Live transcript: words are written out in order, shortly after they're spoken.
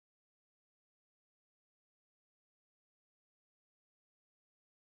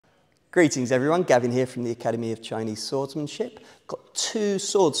Greetings everyone, Gavin here from the Academy of Chinese Swordsmanship. Got two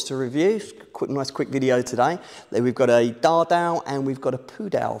swords to review, nice quick video today. We've got a Dadao and we've got a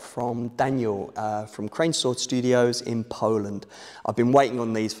Pudao from Daniel from Crane Sword Studios in Poland. I've been waiting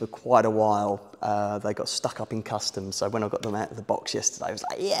on these for quite a while. They got stuck up in customs, so when I got them out of the box yesterday, I was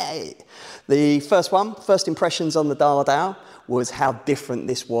like, yay! The first impressions on the Dadao was how different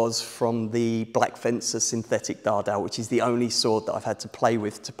this was from the Black Fencer synthetic Dadao, which is the only sword that I've had to play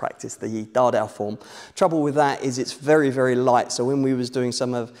with to practice the Dadao form. Trouble with that is it's very, very light, so when we was doing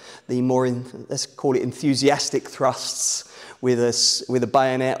some of the more, let's call it enthusiastic thrusts with a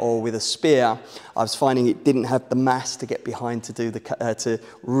bayonet or with a spear, I was finding it didn't have the mass to get behind to do the to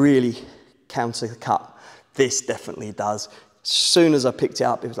really counter the cut. This definitely does. As soon as I picked it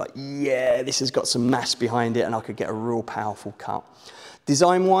up, it was like, yeah, this has got some mass behind it and I could get a real powerful cut.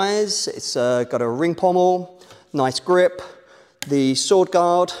 Design-wise, it's got a ring pommel, nice grip, the sword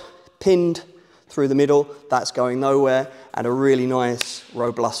guard pinned through the middle, that's going nowhere, and a really nice,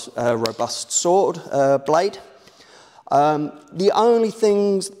 robust sword blade. The only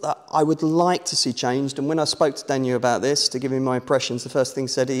things that I would like to see changed, and when I spoke to Daniel about this to give him my impressions, the first thing he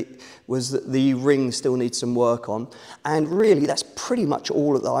said was that the ring still needs some work on. And really, that's pretty much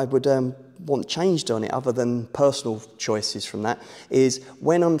all that I would want changed on it, other than personal choices from that, is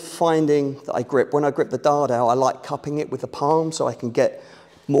when I'm finding that when I grip the Dadao, I like cupping it with the palm so I can get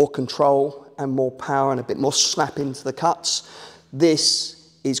more control and more power and a bit more snap into the cuts. This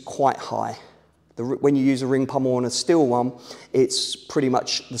is quite high. When you use a ring pommel on a steel one, it's pretty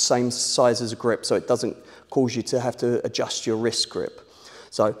much the same size as a grip, so it doesn't cause you to have to adjust your wrist grip.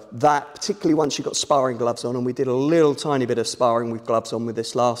 So that, particularly once you've got sparring gloves on, and we did a little tiny bit of sparring with gloves on with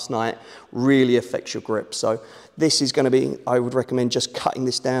this last night, really affects your grip. So this is going to be, I would recommend just cutting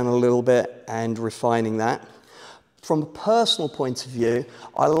this down a little bit and refining that. From a personal point of view,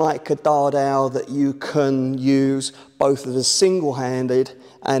 I like a Dadao that you can use both as a single-handed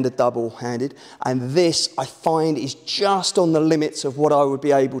and a double-handed, and this I find is just on the limits of what I would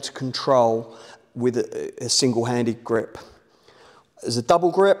be able to control with a single-handed grip. As a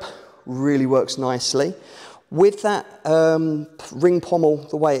double grip, really works nicely. With that ring pommel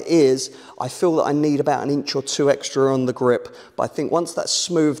the way it is, I feel that I need about 1 inch or 2 extra on the grip, but I think once that's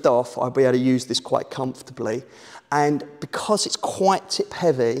smoothed off, I'll be able to use this quite comfortably. And because it's quite tip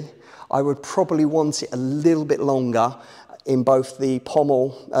heavy, I would probably want it a little bit longer in both the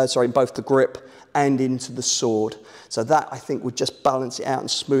both the grip and into the sword. So that, I think, would just balance it out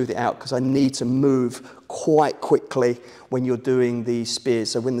and smooth it out, because I need to move quite quickly when you're doing the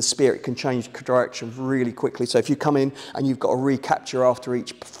spears. So when the spear, it can change direction really quickly. So if you come in and you've got to recapture after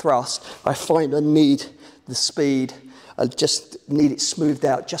each thrust, I find I need the speed, I just need it smoothed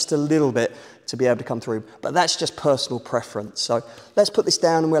out just a little bit to be able to come through. But that's just personal preference. So let's put this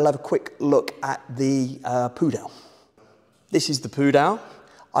down and we'll have a quick look at the Pudao. This is the Pudao.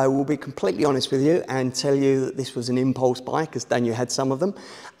 I will be completely honest with you and tell you that this was an impulse buy, because Daniel had some of them,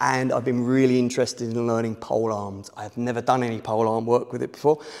 and I've been really interested in learning pole arms. I have never done any pole arm work with it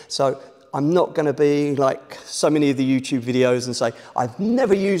before, so I'm not going to be like so many of the YouTube videos and say, I've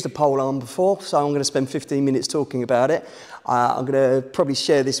never used a pole arm before, so I'm going to spend 15 minutes talking about it. I'm going to probably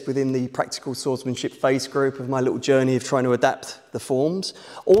share this within the Practical Swordsmanship face group of my little journey of trying to adapt the forms.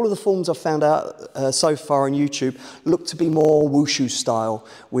 All of the forms I've found out so far on YouTube look to be more wushu style,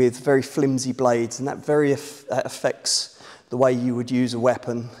 with very flimsy blades, and that affects the way you would use a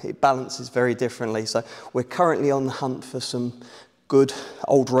weapon. It balances very differently. So we're currently on the hunt for some good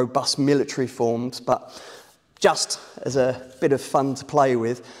old robust military forms, but just as a bit of fun to play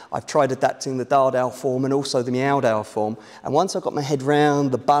with, I've tried adapting the Dadao form and also the Miaodao form, and once I got my head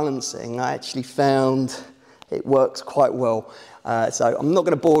round the balancing, I actually found it works quite well. So I'm not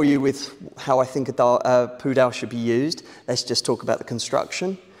going to bore you with how I think a Pudao should be used. Let's just talk about the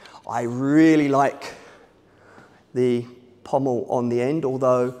construction. I really like the pommel on the end,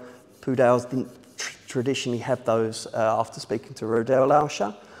 although Pudaos didn't traditionally have those after speaking to Rodel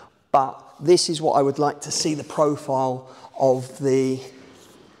Lauscher. But this is what I would like to see the profile of the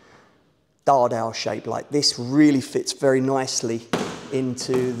Dadao shape like. This really fits very nicely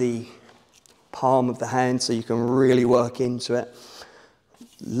into the palm of the hand, so you can really work into it.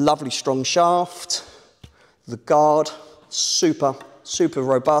 Lovely strong shaft. The guard, super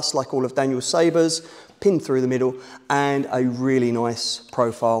robust, like all of Daniel's sabres, pinned through the middle, and a really nice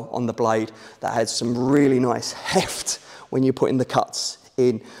profile on the blade that has some really nice heft when you're putting the cuts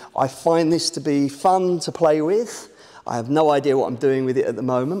in. I find this to be fun to play with. I have no idea what I'm doing with it at the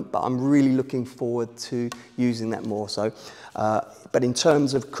moment, but I'm really looking forward to using that more. So, but in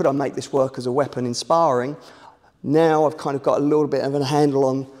terms of could I make this work as a weapon in sparring, now I've kind of got a little bit of a handle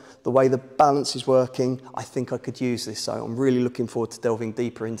on the way the balance is working, I think I could use this. So I'm really looking forward to delving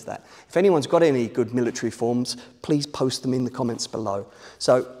deeper into that. If anyone's got any good military forms, please post them in the comments below.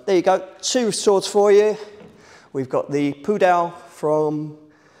 So there you go, 2 swords for you. We've got the Pudao from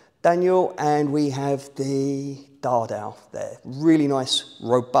Daniel, and we have the Dadao there. Really nice,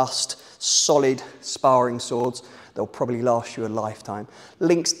 robust, solid sparring swords. They'll probably last you a lifetime.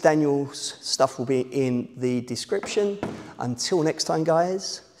 Links to Daniel's stuff will be in the description. Until next time,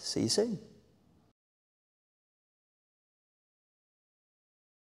 guys, see you soon.